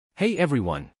Hey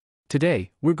everyone!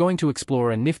 Today, we're going to explore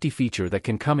a nifty feature that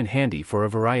can come in handy for a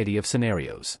variety of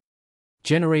scenarios.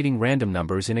 Generating random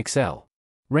numbers in Excel.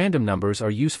 Random numbers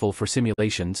are useful for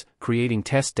simulations, creating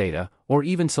test data, or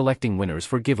even selecting winners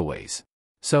for giveaways.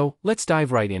 So, let's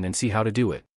dive right in and see how to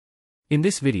do it. In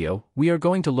this video, we are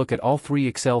going to look at all three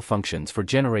Excel functions for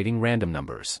generating random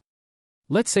numbers.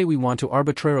 Let's say we want to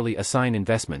arbitrarily assign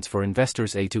investments for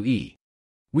investors A to E.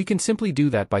 We can simply do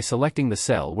that by selecting the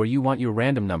cell where you want your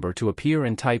random number to appear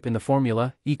and type in the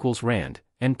formula =rand,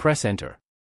 and press enter.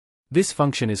 This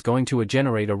function is going to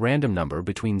generate a random number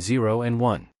between 0 and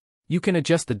 1. You can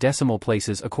adjust the decimal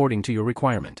places according to your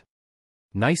requirement.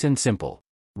 Nice and simple,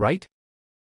 right?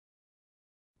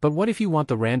 But what if you want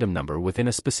the random number within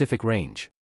a specific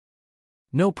range?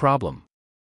 No problem.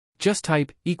 Just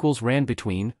type =rand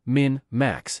between min,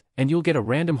 max, and you'll get a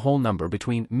random whole number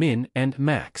between min and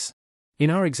max. In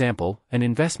our example, an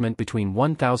investment between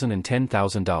 $1,000 and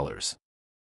 $10,000.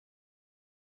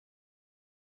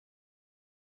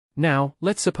 Now,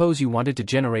 let's suppose you wanted to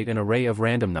generate an array of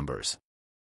random numbers.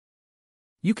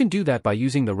 You can do that by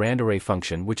using the randarray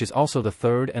function, which is also the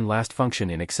third and last function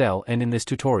in Excel and in this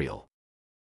tutorial.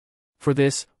 For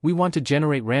this, we want to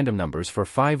generate random numbers for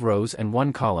 5 rows and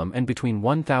 1 column and between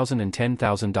 $1,000 and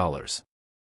 $10,000.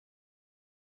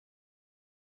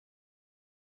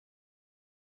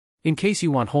 In case you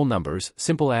want whole numbers,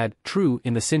 simple add true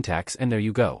in the syntax and there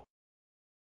you go.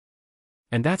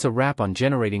 And that's a wrap on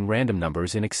generating random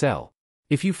numbers in Excel.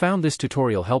 If you found this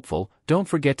tutorial helpful, don't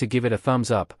forget to give it a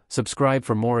thumbs up, subscribe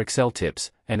for more Excel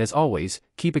tips, and as always,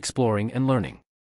 keep exploring and learning.